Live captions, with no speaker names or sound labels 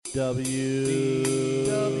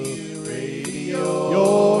WDW Radio,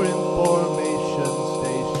 your information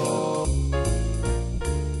station.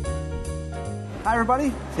 Hi,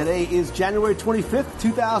 everybody. Today is January 25th,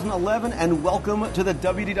 2011, and welcome to the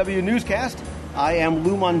WDW Newscast. I am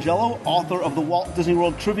Lou Mongello, author of the Walt Disney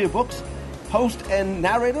World Trivia Books, host and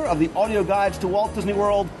narrator of the audio guides to Walt Disney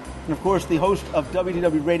World, and, of course, the host of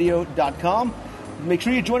WDWRadio.com. Make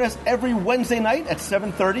sure you join us every Wednesday night at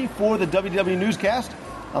 7:30 for the WDW Newscast,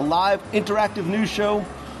 a live interactive news show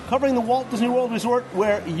covering the Walt Disney World Resort,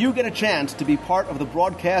 where you get a chance to be part of the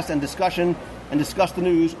broadcast and discussion and discuss the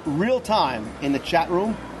news real time in the chat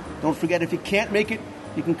room. Don't forget, if you can't make it,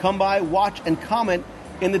 you can come by, watch, and comment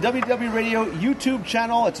in the WDW Radio YouTube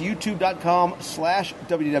channel. It's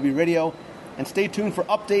youtube.com/WDW Radio. And stay tuned for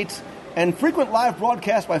updates and frequent live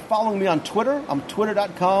broadcasts by following me on Twitter. I'm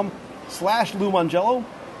twitter.com/Lou Mongello,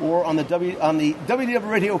 or on the WDW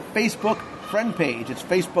Radio Facebook friend page. It's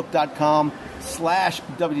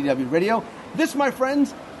facebook.com/WDW Radio. This, my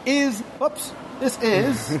friends, is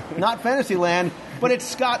not Fantasyland, but it's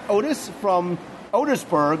Scott Otis from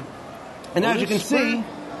Otisburg. And as you can see,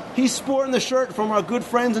 he's sporting the shirt from our good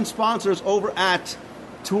friends and sponsors over at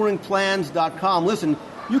touringplans.com. Listen,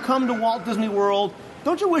 you come to Walt Disney World,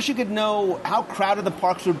 don't you wish you could know how crowded the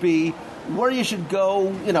parks would be, where you should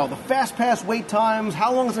go, you know, the fast pass wait times,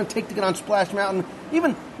 how long it's going to take to get on Splash Mountain,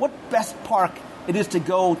 even what best park it is to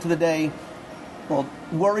go to the day? Well,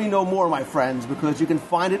 worry no more, my friends, because you can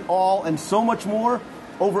find it all and so much more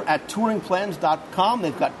over at touringplans.com.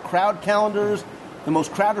 They've got crowd calendars, the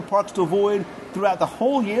most crowded parks to avoid throughout the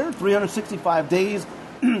whole year, 365 days.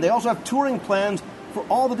 They also have touring plans for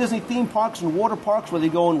all the Disney theme parks and water parks, whether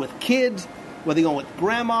you're going with kids, whether you're going with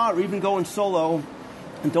grandma, or even going solo.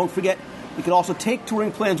 And don't forget, you can also take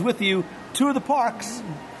touring plans with you to the parks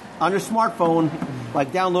on your smartphone by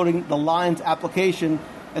downloading the Lines application.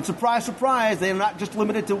 And surprise, surprise, they are not just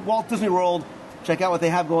limited to Walt Disney World. Check out what they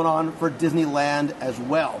have going on for Disneyland as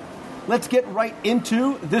well. Let's get right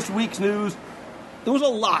into this week's news. There was a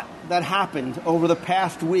lot that happened over the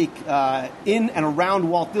past week in and around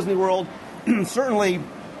Walt Disney World. Certainly,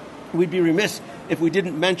 we'd be remiss if we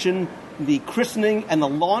didn't mention the christening and the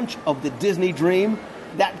launch of the Disney Dream.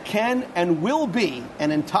 That can and will be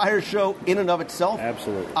an entire show in and of itself.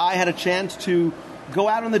 Absolutely. I had a chance to go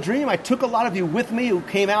out on the Dream. I took a lot of you with me who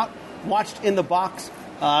came out, watched in the box.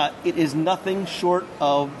 It is nothing short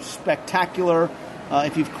of spectacular.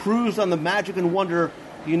 If you've cruised on the Magic and Wonder,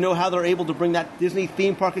 you know how they're able to bring that Disney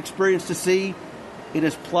theme park experience to sea. It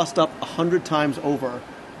is plussed up 100 times over.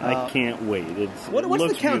 I can't wait. What's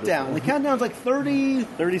the countdown? Beautiful. The countdown's like 30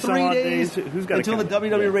 some odd days. Who's got until the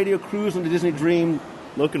WDW Radio cruise on the Disney Dream.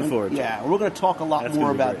 Looking forward to it. Yeah, we're going to talk a lot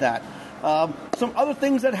more about that. Some other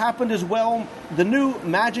things that happened as well. The new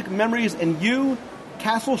Magic Memories and You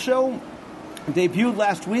Castle show debuted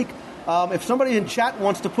last week. If somebody in chat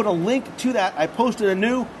wants to put a link to that, I posted a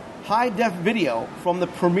new high-def video from the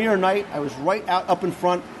premiere night. I was right out up in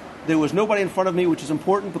front. There was nobody in front of me, which is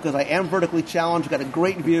important because I am vertically challenged. Got a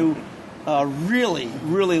great view. Really,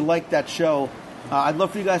 really like that show. I'd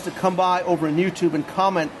love for you guys to come by over on YouTube and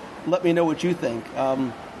comment. Let me know what you think.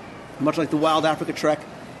 Much like the Wild Africa Trek,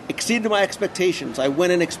 exceeded my expectations. I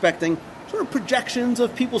went in expecting sort of projections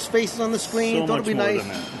of people's faces on the screen. Thought it'd be nice.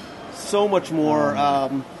 So much more.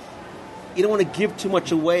 You don't want to give too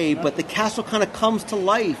much away, but the castle kind of comes to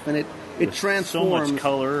life, and it transforms. So much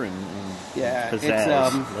color and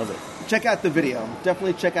pizzazz. Love it. Check out the video.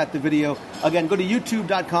 Definitely check out the video. Again, go to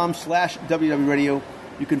youtube.com/WDW Radio.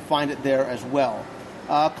 You can find it there as well.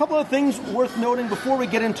 A couple of things worth noting before we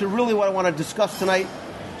get into really what I want to discuss tonight.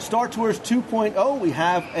 Star Tours 2.0. We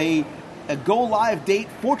have a go-live date,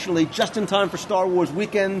 fortunately, just in time for Star Wars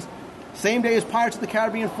weekends. Same day as Pirates of the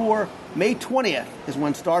Caribbean 4, May 20th is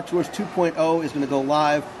when Star Tours 2.0 is going to go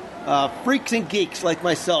live. Freaks and geeks like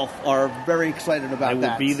myself are very excited about that.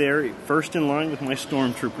 I will be there first in line with my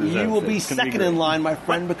stormtroopers. You will be second in line, my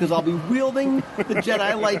friend, because I'll be wielding the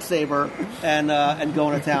Jedi lightsaber and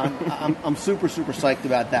going to town. I'm super, super psyched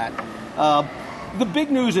about that. The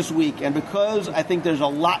big news this week, and because I think there's a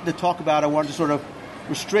lot to talk about, I wanted to sort of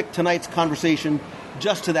restrict tonight's conversation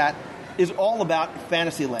just to that, is all about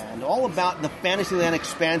Fantasyland, all about the Fantasyland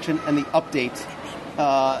expansion and the updates.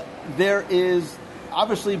 There is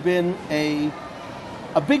obviously been a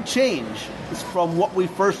big change from what we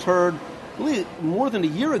first heard really more than a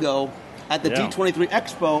year ago at the D23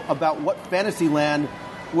 Expo about what Fantasyland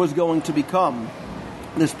was going to become.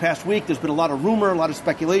 This past week, there's been a lot of rumor, a lot of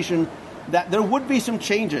speculation that there would be some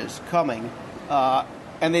changes coming,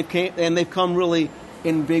 and they've come really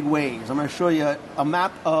in big ways. I'm going to show you a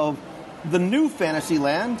map of the new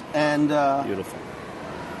Fantasyland, and beautiful.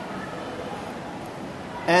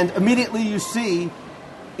 And immediately you see,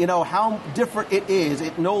 how different it is.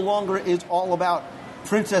 It no longer is all about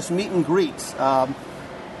princess meet and greets.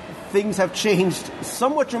 Things have changed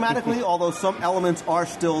somewhat dramatically, although some elements are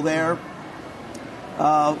still there.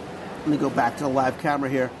 Let me go back to the live camera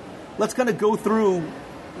here. Let's kind of go through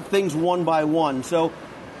things one by one. So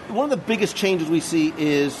one of the biggest changes we see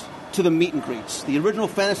is to the meet and greets. The original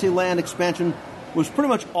Fantasyland expansion was pretty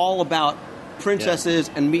much all about princesses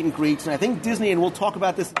and meet and greets. And I think Disney, and we'll talk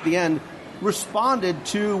about this at the end, responded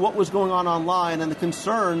to what was going on online and the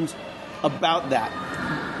concerns about that.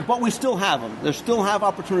 But we still have them. They still have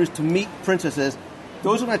opportunities to meet princesses.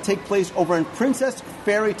 Those are going to take place over in Princess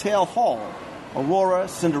Fairy Tale Hall. Aurora,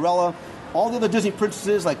 Cinderella, all the other Disney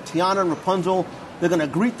princesses like Tiana and Rapunzel, they're going to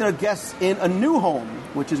greet their guests in a new home,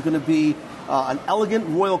 which is going to be an elegant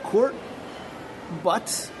royal court.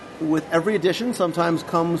 But with every addition sometimes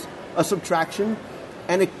comes a subtraction.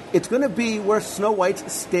 And it's going to be where Snow White's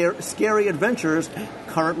Scary Adventures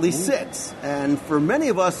currently sits. And for many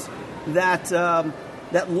of us that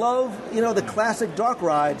love, the classic dark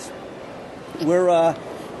rides,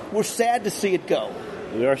 we're sad to see it go.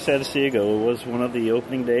 We are sad to see it go. It was one of the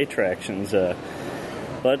opening day attractions,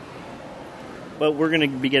 but we're going to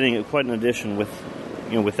be getting quite an addition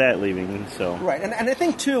with that leaving. So right, and I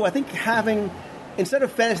think having, instead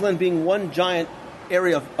of Fantasyland being one giant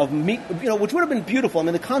area of meet, which would have been beautiful. I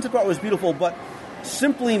mean, the concept art was beautiful, but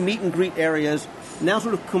simply meet and greet areas now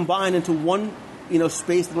sort of combine into one,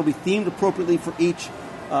 space that will be themed appropriately for each.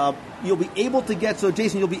 You'll be able to get,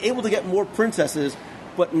 Jason, you'll be able to get more princesses,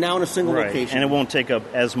 but now in a single location. And it won't take up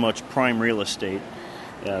as much prime real estate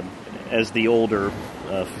as the older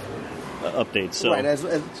updates. So, right,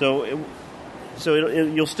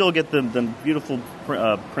 you'll still get the beautiful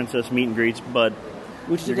princess meet and greets, but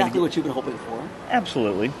which is exactly what you've been hoping for.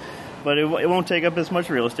 Absolutely. But it won't take up as much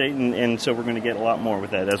real estate, and so we're going to get a lot more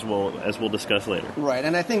with that, as we'll discuss later. Right,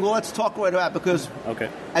 and I think, let's talk right about it, because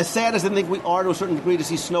as sad as I think we are to a certain degree to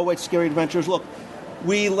see Snow White's Scary Adventures, look,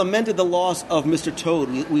 we lamented the loss of Mr. Toad.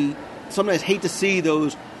 We sometimes hate to see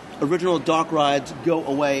those original dark rides go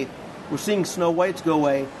away. We're seeing Snow White's go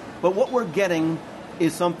away, but what we're getting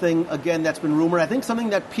is something, again, that's been rumored. I think something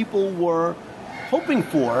that people were hoping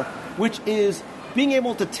for, which is being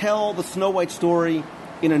able to tell the Snow White story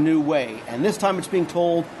in a new way. And this time it's being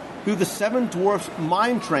told through the Seven Dwarfs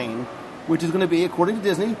Mine Train, which is going to be, according to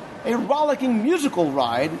Disney, a rollicking musical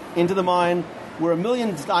ride into the mine where a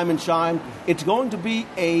million diamonds shine. It's going to be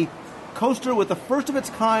a coaster with a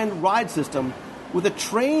first-of-its-kind ride system with a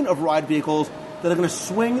train of ride vehicles that are going to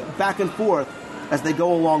swing back and forth as they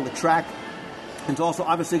go along the track. It's also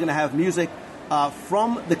obviously going to have music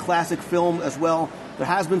from the classic film as well. There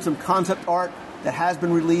has been some concept art that has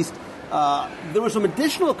been released. There was some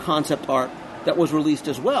additional concept art that was released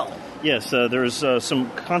as well. Yes, there's some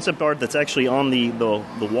concept art that's actually on the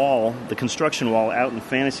wall, the construction wall out in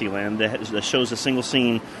Fantasyland that shows a single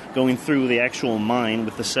scene going through the actual mine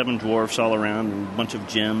with the seven dwarfs all around and a bunch of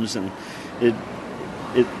gems, and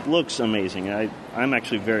it looks amazing. I'm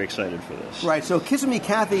actually very excited for this. Right, so Kissing Me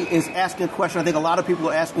Kathy is asking a question I think a lot of people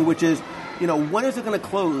are asking, which is, when is it going to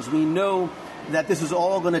close? We know that this is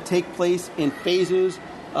all going to take place in phases,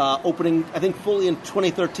 opening, I think, fully in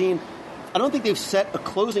 2013. I don't think they've set a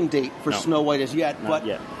closing date for Snow White as yet, but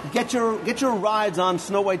get your rides on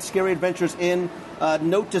Snow White's Scary Adventures in.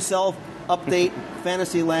 Note to self, update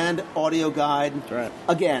Fantasyland audio guide. That's right.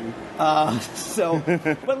 Again.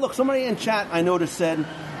 But look, somebody in chat I noticed said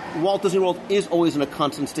Walt Disney World is always in a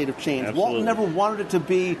constant state of change. Absolutely. Walt never wanted it to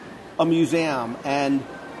be a museum, and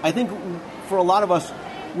I think for a lot of us,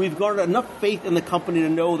 we've garnered enough faith in the company to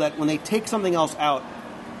know that when they take something else out,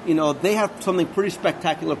 they have something pretty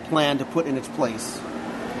spectacular planned to put in its place.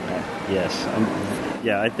 Yes.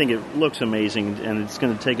 I think it looks amazing, and it's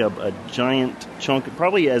going to take up a giant chunk,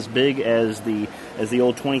 probably as big as the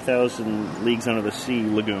old 20,000 Leagues Under the Sea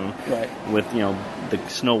lagoon, right? With the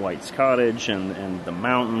Snow White's cottage and the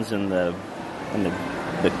mountains and the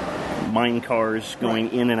mine cars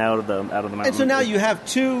going in and out of the mountain. And so now you have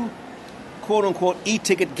two quote unquote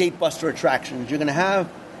e-ticket gatebuster attractions. You're going to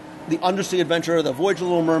have the Undersea Adventure, the Voyage of the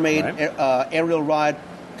Little Mermaid aerial ride.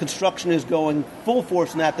 Construction is going full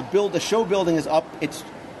force in that. The show building is up. It's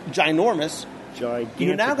ginormous.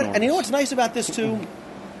 Gigantic. And you know what's nice about this too?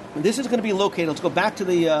 This is going to be located. Let's go back to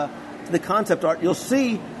the concept art. You'll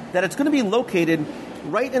see that it's going to be located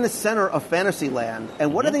right in the center of Fantasyland.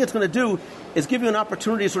 And what I think it's going to do is give you an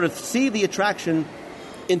opportunity to sort of see the attraction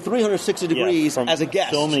in 360 degrees as a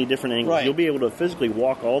guest. So many different angles. Right. You'll be able to physically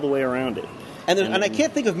walk all the way around it. And I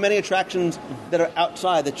can't think of many attractions that are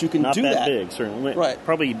outside that you can Not do that. Not that big, certainly. Right.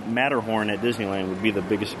 Probably Matterhorn at Disneyland would be the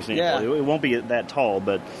biggest example. Yeah. It won't be that tall,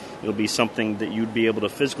 but it'll be something that you'd be able to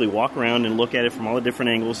physically walk around and look at it from all the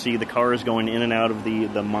different angles, see the cars going in and out of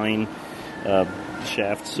the mine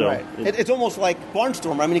shaft. So right. It's almost like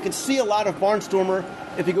Barnstormer. I mean, you can see a lot of Barnstormer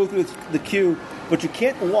if you go through the queue, but you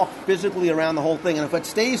can't walk physically around the whole thing. And if it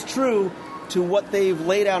stays true to what they've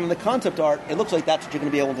laid out in the concept art, it looks like that's what you're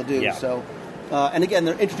going to be able to do. Yeah. So, and again,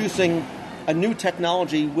 they're introducing a new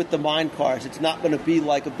technology with the mine cars. It's not going to be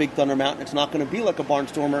like a Big Thunder Mountain. It's not going to be like a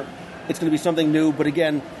Barnstormer. It's going to be something new, but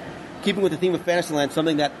again, keeping with the theme of Fantasyland,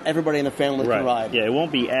 something that everybody in the family can ride. Yeah, it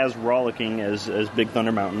won't be as rollicking as Big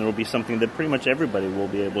Thunder Mountain. It'll be something that pretty much everybody will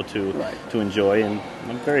be able to enjoy, and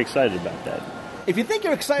I'm very excited about that. If you think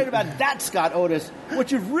you're excited about that, Scott Otis,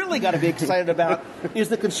 what you've really got to be excited about is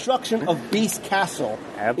the construction of Beast Castle.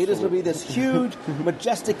 Absolutely. It is going to be this huge,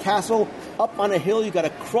 majestic castle up on a hill. You've got to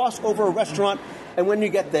cross over a restaurant, and when you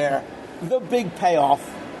get there, the big payoff,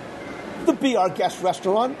 the Be Our Guest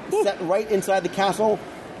restaurant, set right inside the castle,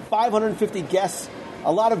 550 guests,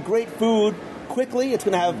 a lot of great food. Quickly, it's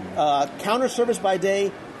going to have counter service by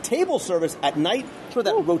day, table service at night, sort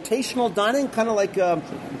of that rotational dining, kind of like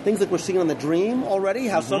things like we're seeing on The Dream already,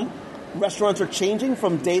 how some restaurants are changing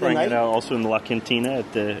from day to night. It out also in the La Cantina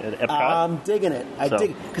at Epcot. I'm digging it. I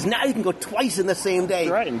dig it. Because now you can go twice in the same day.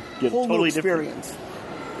 That's right. And get whole totally new experience.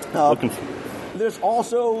 Different. There's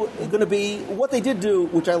also going to be, what they did do,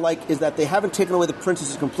 which I like, is that they haven't taken away the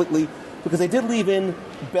princesses completely, because they did leave in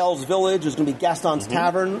Belle's Village. There's going to be Gaston's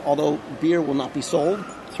Tavern, although beer will not be sold.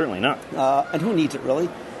 Certainly not. And who needs it, really?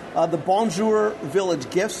 The Bonjour Village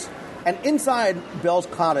gifts. And inside Belle's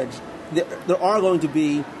Cottage, there are going to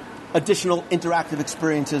be additional interactive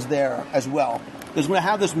experiences there as well. There's going to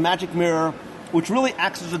have this magic mirror, which really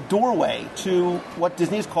acts as a doorway to what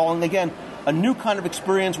Disney is calling, again, a new kind of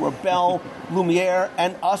experience where Belle, Lumiere,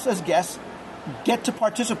 and us as guests get to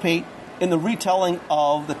participate in the retelling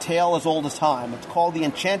of the tale as old as time. It's called The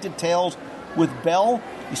Enchanted Tales with Belle.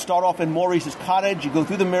 You start off in Maurice's cottage, you go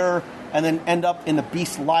through the mirror, and then end up in the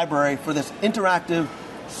Beast Library for this interactive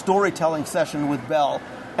storytelling session with Belle.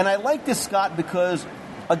 And I like this, Scott, because,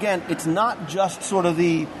 again, it's not just sort of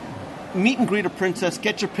the meet and greet a princess,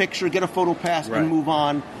 get your picture, get a photo pass, and move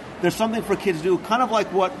on. There's something for kids to do, kind of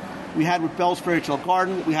like what we had with Belle's Fairy Tale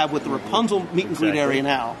Garden, we have with the Rapunzel meet and greet area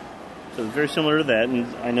now. So very similar to that, and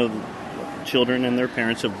I know children and their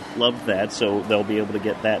parents have loved that, so they'll be able to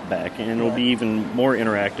get that back, and it'll be even more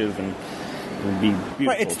interactive and be beautiful.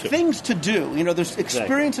 Right, it's things to do. You know, there's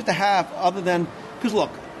experiences to have other than, because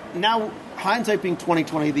look, now hindsight being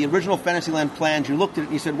 2020, the original Fantasyland plans, you looked at it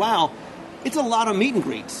and you said, wow, it's a lot of meet and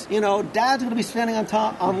greets. You know, Dad's going to be standing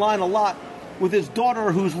online a lot with his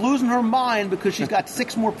daughter who's losing her mind because she's got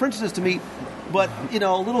 6 more princesses to meet, but, you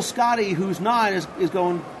know, little Scotty who's 9 is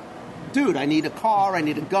going, dude, I need a car, I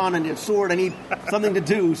need a gun, I need a sword, I need something to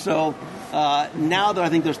do. So now that I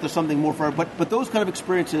think there's something more for her. But those kind of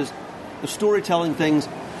experiences, the storytelling things,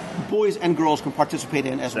 boys and girls can participate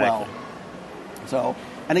in as well. So,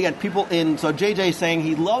 and again, so JJ saying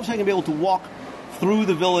he loves how he can be able to walk through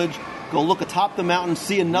the village, go look atop the mountain,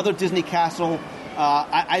 see another Disney castle.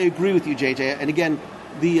 I agree with you, JJ. And again,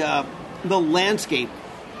 the landscape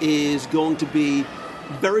is going to be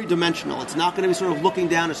very dimensional. It's not going to be sort of looking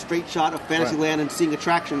down a straight shot of Fantasyland and seeing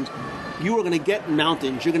attractions. You are going to get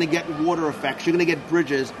mountains. You're going to get water effects. You're going to get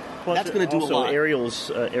bridges. Plus, that's going to do a lot. Ariel's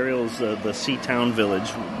the Sea Town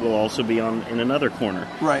Village will also be in another corner.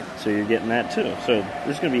 Right. So you're getting that too. So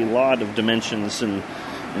there's going to be a lot of dimensions and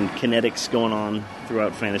kinetics going on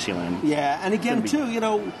throughout Fantasyland. Yeah, and again too, you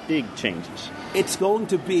know, big changes. It's going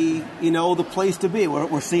to be, you know, the place to be.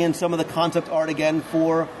 We're seeing some of the concept art again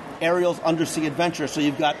for Ariel's Undersea Adventure. So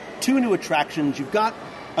you've got 2 new attractions. You've got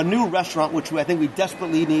a new restaurant, which I think we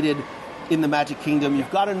desperately needed in the Magic Kingdom.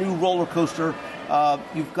 You've got a new roller coaster.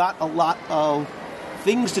 You've got a lot of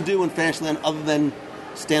things to do in Fantasyland other than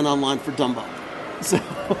stand online for Dumbo. So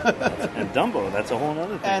and Dumbo, that's a whole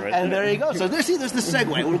other thing and there you go. So there's the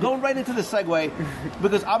segue. We're going right into the segue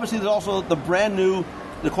because obviously there's also the brand new,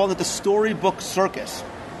 they're calling it the Storybook Circus.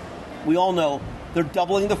 We all know they're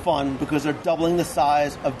doubling the fun because they're doubling the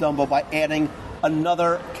size of Dumbo by adding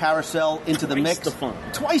another carousel into the mix.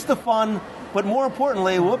 Twice the fun, but more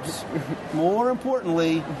importantly,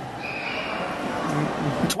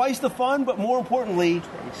 twice the fun, but more importantly,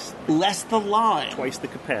 less the line. Twice the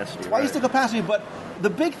capacity. The capacity. But the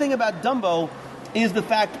big thing about Dumbo is the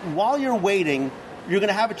fact while you're waiting, you're going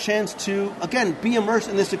to have a chance to, again, be immersed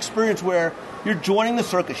in this experience where you're joining the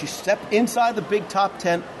circus. You step inside the big top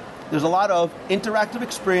tent. There's a lot of interactive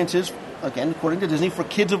experiences again, according to Disney, for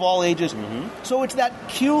kids of all ages. So it's that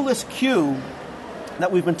queue-less queue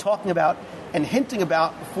that we've been talking about and hinting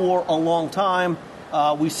about for a long time.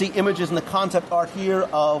 We see images in the concept art here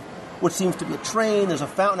of what seems to be a train. There's a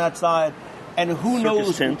fountain outside, and who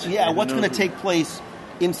knows? Tent. What's going to take place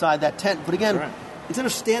inside that tent. But again, instead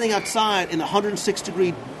of standing outside in the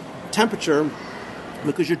 106-degree temperature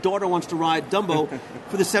because your daughter wants to ride Dumbo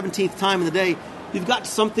for the 17th time in the day, you've got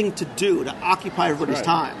something to do to occupy everybody's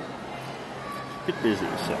time. Get busy,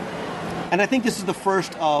 so. And I think this is the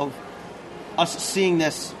first of us seeing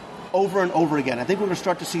this over and over again. I think we're going to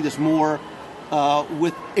start to see this more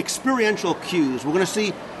with experiential cues. We're going to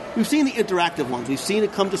see, we've seen the interactive ones. We've seen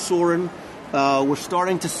it come to Soarin'. We're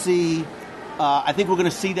starting to see, I think we're going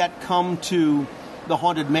to see that come to the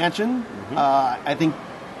Haunted Mansion. I think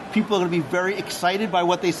people are going to be very excited by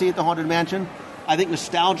what they see at the Haunted Mansion. I think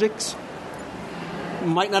nostalgics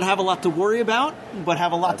might not have a lot to worry about, but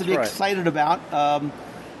have a lot to be excited about.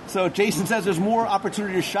 So Jason says there's more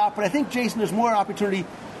opportunity to shop, but I think, Jason, there's more opportunity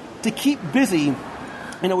to keep busy.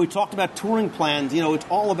 You know, we talked about touring plans. You know, it's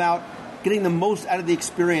all about getting the most out of the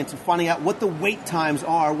experience and finding out what the wait times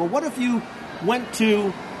are. Well, what if you went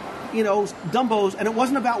to, you know, Dumbo's and it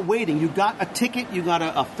wasn't about waiting? You got a ticket, you got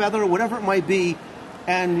a feather, whatever it might be,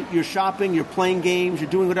 and you're shopping, you're playing games, you're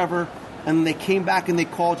doing whatever, and they came back and they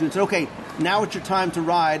called you and said, okay, now it's your time to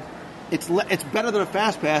ride. It's better than a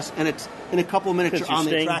fast pass, and it's in a couple of minutes you're on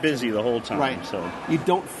the attraction. You're staying busy the whole time, right? So you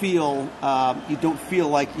don't feel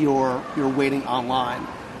like you're waiting online.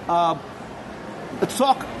 Let's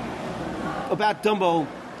talk about Dumbo,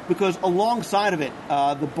 because alongside of it,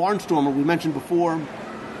 the Barnstormer we mentioned before,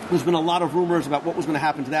 there's been a lot of rumors about what was going to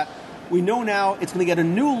happen to that. We know now it's going to get a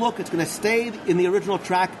new look. It's going to stay in the original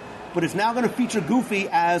track, but it's now going to feature Goofy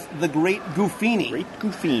as the Great Goofini. Great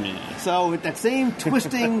Goofini. So that same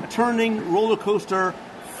twisting, turning roller coaster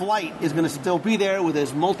flight is going to still be there with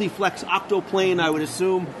his multi-flex octoplane, I would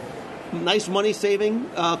assume. Nice money-saving,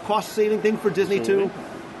 cost-saving thing for Disney, too.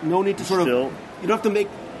 No need to you don't have to make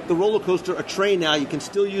the roller coaster a train now. You can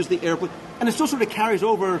still use the airplane. And it still sort of carries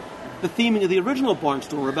over the theming of the original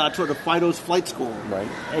Barnstormer about sort of Fido's flight school. Right,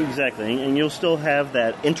 exactly. And you'll still have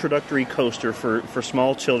that introductory coaster for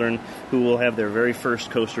small children who will have their very first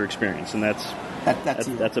coaster experience, and that's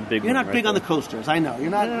a big one. You're not big on the coasters, I know. You're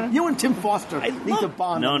not. Yeah. You and Tim Foster need to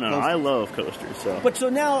bond. No, I love coasters. So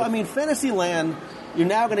now, I mean, Fantasyland, you're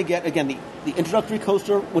now going to get, again, the introductory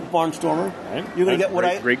coaster with Barnstormer. Right. You're going to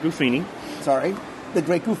get Great Goofini. Sorry, the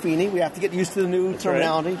Great Goofini. We have to get used to the new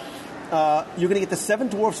terminology. Right. You're going to get the Seven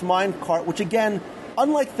Dwarfs Mine Cart, which, again,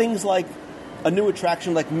 unlike things like a new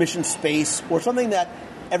attraction like Mission Space or something that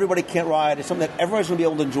everybody can't ride, it's something that everyone's going to be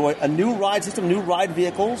able to enjoy. A new ride system, new ride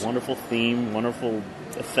vehicles. Wonderful theme, wonderful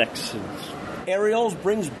effects. Ariel's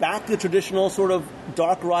brings back the traditional sort of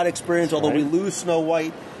dark ride experience, although we lose Snow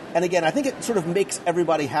White. And again, I think it sort of makes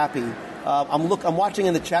everybody happy. I'm watching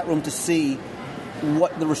in the chat room to see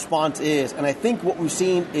what the response is, and I think what we've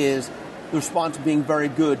seen is the response being very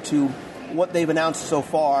good to what they've announced so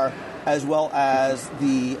far, as well as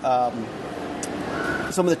the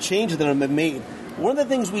some of the changes that have been made. One of the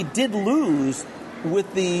things we did lose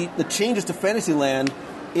with the changes to Fantasyland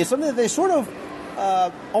is something that they sort of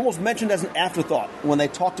almost mentioned as an afterthought when they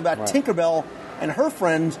talked about Tinkerbell and her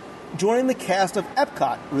friends joining the cast of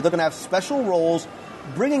Epcot, where they're going to have special roles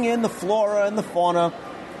bringing in the flora and the fauna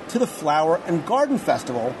to the Flower and Garden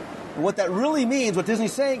Festival. And what that really means, what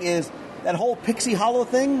Disney's saying is, that whole Pixie Hollow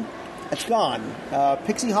thing, it's gone.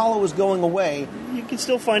 Pixie Hollow is going away. You can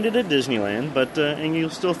still find it at Disneyland, but and you'll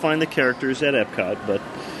still find the characters at Epcot, but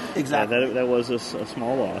exactly that was a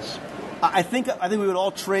small loss. I think we would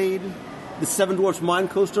all trade the Seven Dwarfs Mine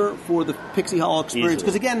Coaster for the Pixie Hollow experience,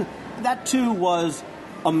 because again, that too was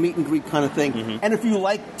a meet and greet kind of thing. And if you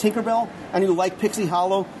like Tinkerbell and you like Pixie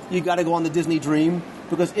Hollow, you got to go on the Disney Dream,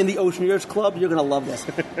 because in the Oceaneers Club, you're going to love this.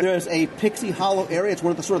 There's a Pixie Hollow area. It's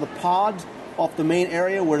one of the sort of the pods off the main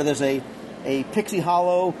area where there's a Pixie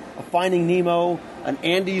Hollow, a Finding Nemo, an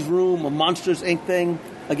Andy's Room, a Monsters, Inc. thing.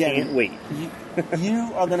 Again, can't wait.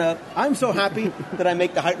 You are going to... I'm so happy that I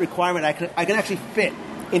make the height requirement. I can actually fit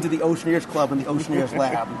into the Oceaneers Club and the Oceaneers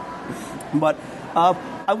Lab. But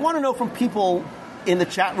I want to know from people in the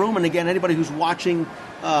chat room, and again, anybody who's watching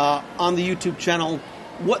on the YouTube channel,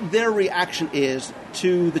 what their reaction is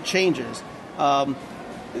to the changes. How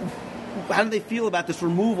do they feel about this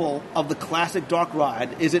removal of the classic dark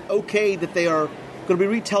ride? Is it okay that they are going to be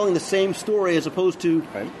retelling the same story as opposed to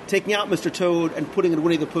taking out Mr. Toad and putting in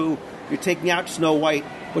Winnie the Pooh? You're taking out Snow White,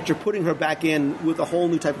 but you're putting her back in with a whole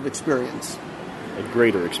new type of experience. A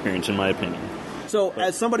greater experience, in my opinion. So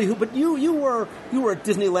as somebody but you were a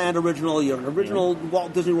Disneyland original, you're an original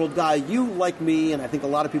Walt Disney World guy. You, like me, and I think a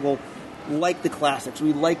lot of people, like the classics.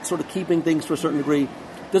 We like sort of keeping things to a certain degree.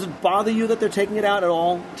 Does it bother you that they're taking it out at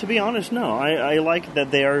all? To be honest, no. I like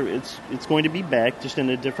that they are. It's going to be back, just in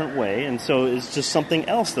a different way, and so it's just something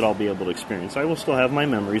else that I'll be able to experience. I will still have my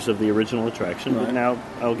memories of the original attraction, but now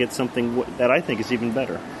I'll get something that I think is even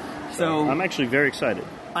better. So I'm actually very excited.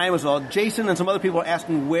 I am as well. Jason and some other people are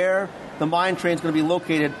asking where the mine train is going to be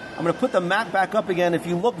located. I'm going to put the map back up again. If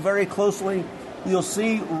you look very closely, you'll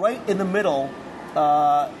see right in the middle,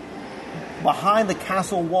 behind the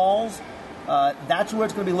castle walls. That's where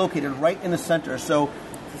it's going to be located, right in the center. So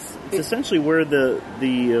it's essentially where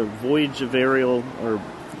the voyage of Ariel, or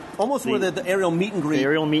almost where the Ariel meet and greet. The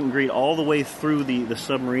Ariel meet and greet all the way through the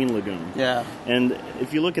submarine lagoon. Yeah. And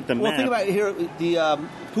if you look at the map... Well, think about it here, the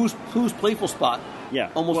Pooh's Playful Spot. Yeah.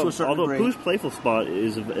 Almost to a certain degree. Although Pooh's Playful Spot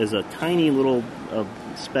is a tiny little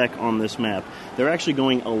speck on this map, they're actually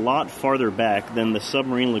going a lot farther back than the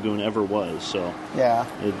submarine lagoon ever was. So yeah,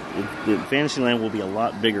 Fantasyland will be a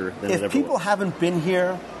lot bigger than it ever was. If people haven't been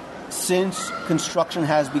here since construction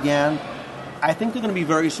has began, I think they're going to be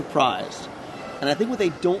very surprised. And I think what they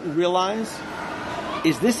don't realize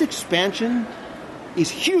is this expansion is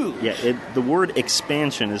huge. Yeah, the word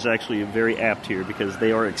expansion is actually very apt here because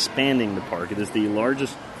they are expanding the park. It is the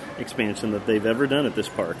largest expansion that they've ever done at this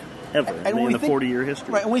park, ever, in the 40-year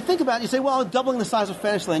history. Right, and when we think about it, you say, well, doubling the size of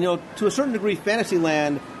Fantasyland, to a certain degree,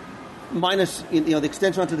 Fantasyland, minus the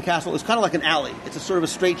extension onto the castle, is kind of like an alley. It's a sort of a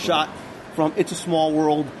straight shot from It's a Small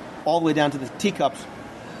World all the way down to the teacups.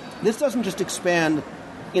 This doesn't just expand,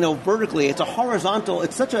 vertically. It's a horizontal,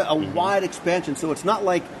 it's such a wide expansion, so it's not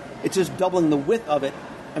like it's just doubling the width of it.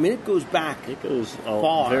 I mean, it goes back. It goes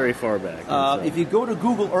far. Very far back. If you go to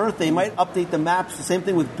Google Earth, they might update the maps. The same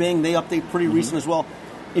thing with Bing. They update pretty recent as well.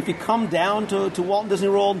 If you come down to Walt Disney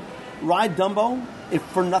World, ride Dumbo, if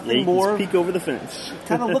for nothing more. Peek over the fence.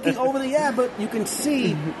 Kind of looking over but you can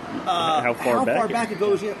see how far back it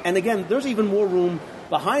goes. And again, there's even more room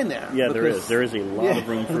behind there. Yeah, there is. There is a lot of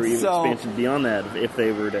room for even expansion beyond that if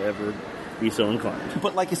they were to ever be so inclined.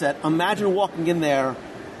 But like I said, imagine walking in there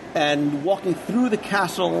and walking through the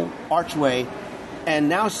castle archway and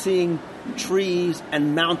now seeing trees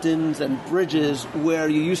and mountains and bridges where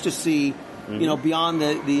you used to see, beyond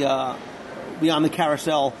the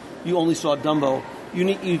carousel, you only saw Dumbo.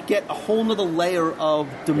 You get a whole nother layer of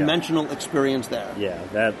dimensional experience there. Yeah,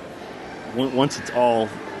 that once it's all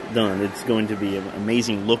done, it's going to be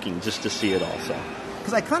amazing looking just to see it all.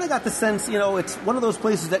 Because I kind of got the sense, it's one of those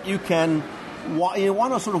places that you can. You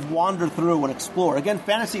want to sort of wander through and explore. Again,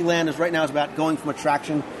 Fantasyland is about going from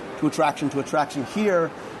attraction to attraction to attraction.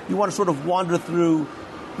 Here, you want to sort of wander through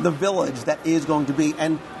the village that is going to be,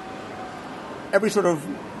 and every sort of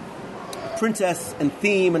princess and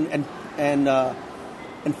theme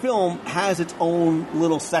and film has its own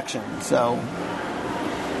little section. So,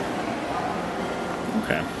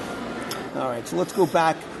 okay, all right. So let's go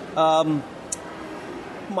back.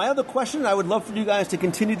 My other question, I would love for you guys to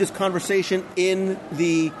continue this conversation in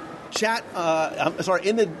the chat,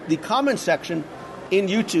 in the comment section in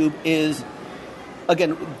YouTube is,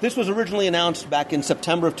 again, this was originally announced back in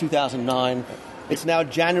September of 2009. It's now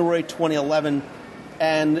January 2011,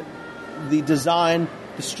 and the design,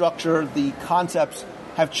 the structure, the concepts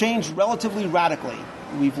have changed relatively radically.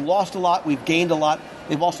 We've lost a lot, we've gained a lot.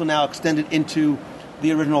 They've also now extended into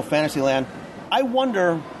the original Fantasyland. I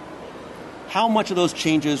wonder how much of those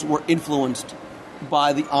changes were influenced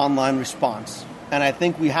by the online response. And I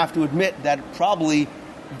think we have to admit that probably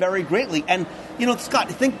very greatly. And, Scott,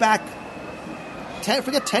 think back,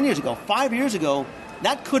 forget 10 years ago, 5 years ago,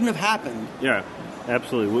 that couldn't have happened. Yeah,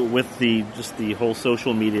 absolutely. With the whole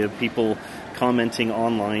social media, people commenting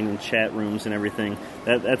online in chat rooms and everything,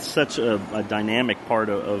 that's such a dynamic part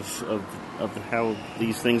of how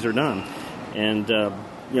these things are done. And,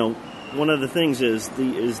 one of the things is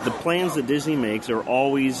the plans that Disney makes are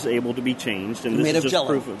always able to be changed, and this is just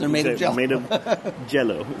proof of. They're made of Jell-O. Made of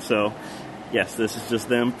Jell-O. So, yes, this is just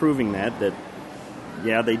them proving that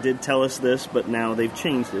they did tell us this, but now they've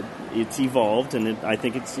changed it. It's evolved, and I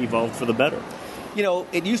think it's evolved for the better.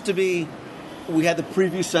 It used to be we had the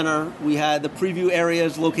preview center, we had the preview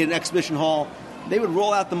areas located in Exhibition Hall. They would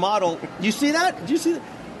roll out the model. You see that? Did you see that?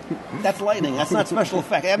 That's lightning. That's not special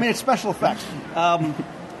effect. I mean, it's special effects.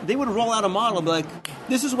 They would roll out a model and be like,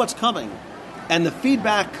 this is what's coming. And the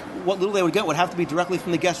feedback, what little they would get, would have to be directly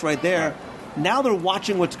from the guests right there. Now they're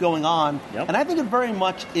watching what's going on. Yep. And I think it very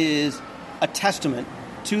much is a testament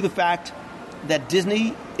to the fact that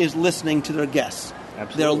Disney is listening to their guests.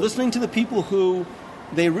 Absolutely. They're listening to the people who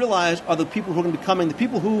they realize are the people who are going to be coming, the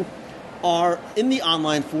people who are in the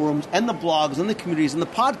online forums and the blogs and the communities and the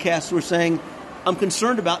podcasts who are saying, I'm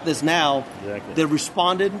concerned about this now. Exactly. They've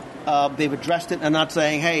responded. They've addressed it and not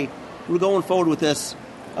saying, hey, we're going forward with this.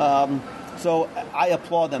 So I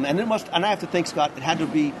applaud them. And I have to think, Scott, it had to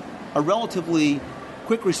be a relatively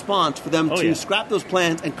quick response for them to scrap those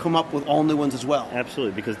plans and come up with all new ones as well.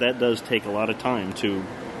 Absolutely, because that does take a lot of time to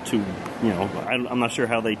I'm not sure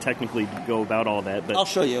how they technically go about all that. But I'll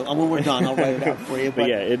show you. When we're done, I'll write it out for you. But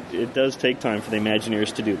yeah, it does take time for the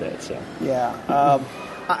Imagineers to do that. So yeah.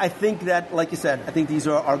 I think that, like you said, I think these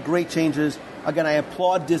are great changes. Again, I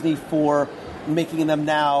applaud Disney for making them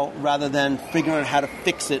now rather than figuring out how to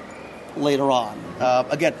fix it later on.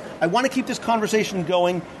 Again, I want to keep this conversation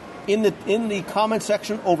going in the comment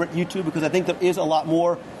section over at YouTube because I think there is a lot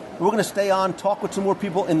more. We're going to stay on, talk with some more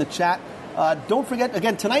people in the chat. Don't forget,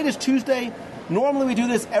 again, tonight is Tuesday. Normally we do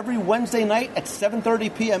this every Wednesday night at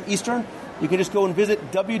 7:30 p.m. Eastern. You can just go and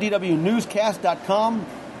visit WDWNewsCast.com,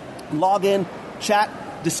 log in, chat,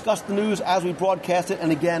 discuss the news as we broadcast it, and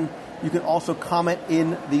again, you can also comment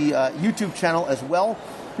in the YouTube channel as well.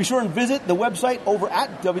 Be sure and visit the website over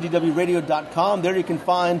at WDWRadio.com. There you can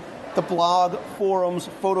find the blog, forums,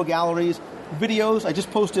 photo galleries, videos. I just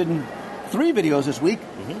posted 3 videos this week.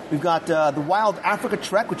 Mm-hmm. We've got the Wild Africa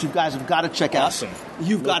Trek, which you guys have got to check out. Awesome.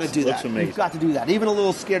 You've got to do that. Looks amazing. You've got to do that. Even a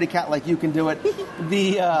little scaredy cat like you can do it.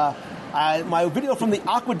 My video from the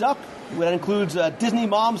Aqueduct, that includes Disney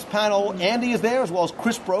Moms panel. Andy is there, as well as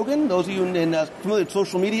Chris Brogan. Those of you familiar with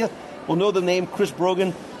social media will know the name Chris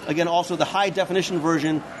Brogan. Again, also the high-definition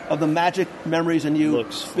version of the Magic Memories and You.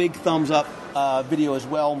 Big thumbs-up video as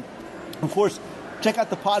well. Of course, check out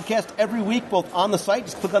the podcast every week, both on the site.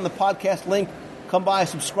 Just click on the podcast link. Come by,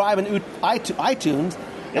 subscribe in iTunes.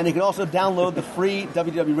 And you can also download the free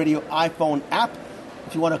WDW Radio iPhone app.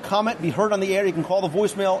 If you want to comment, be heard on the air, you can call the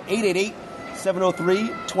voicemail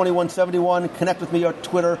 888-703-2171. Connect with me on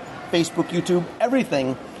Twitter, Facebook, YouTube.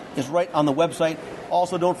 Everything is right on the website.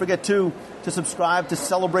 Also, don't forget, to subscribe to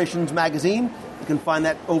Celebrations Magazine. You can find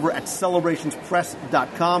that over at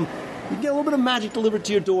celebrationspress.com. You get a little bit of magic delivered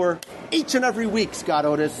to your door each and every week, Scott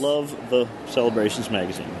Otis. Love the Celebrations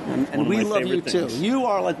Magazine. And we love you, too. You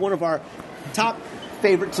are like one of our top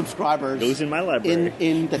favorite subscribers. Goes in my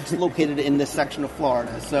library. That's located in this section of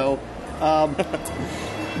Florida. So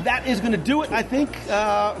that is going to do it, I think,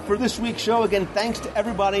 for this week's show. Again, thanks to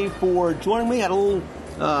everybody for joining me. Had a little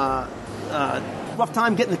rough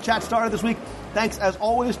time getting the chat started this week. Thanks, as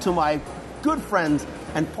always, to my good friends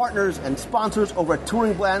and partners and sponsors over at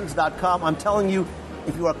touringplans.com. I'm telling you,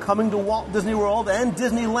 if you are coming to Walt Disney World and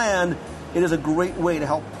Disneyland, it is a great way to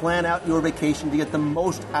help plan out your vacation to get the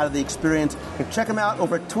most out of the experience. Check them out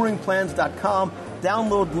over at touringplans.com.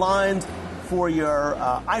 Download lines for your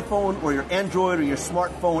iPhone or your Android or your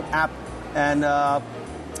smartphone app. And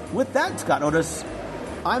with that, Scott Otis,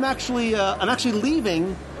 I'm actually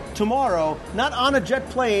leaving tomorrow, not on a jet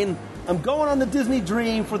plane. I'm going on the Disney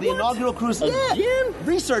Dream for the inaugural cruise. Again? Yeah.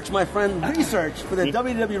 Research, my friend. Research for the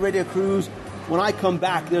WDW Radio Cruise. When I come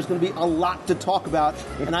back, there's going to be a lot to talk about.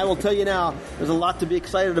 And I will tell you now, there's a lot to be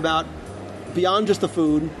excited about beyond just the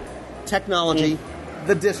food, technology,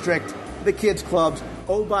 the district, the kids' clubs.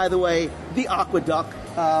 Oh, by the way, the Aqueduct.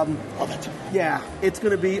 Yeah, it's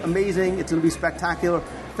going to be amazing. It's going to be spectacular.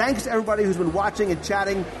 Thanks to everybody who's been watching and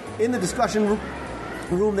chatting in the discussion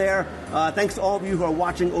room there. Thanks to all of you who are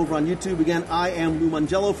watching over on YouTube. Again, I am Lou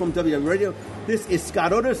Mangello from WDW Radio. This is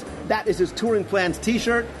Scott Otis. That is his Touring Plans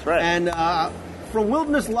t-shirt. That's right. And from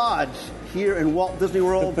Wilderness Lodge here in Walt Disney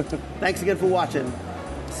World, thanks again for watching.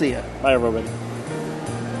 See ya. Bye, everybody.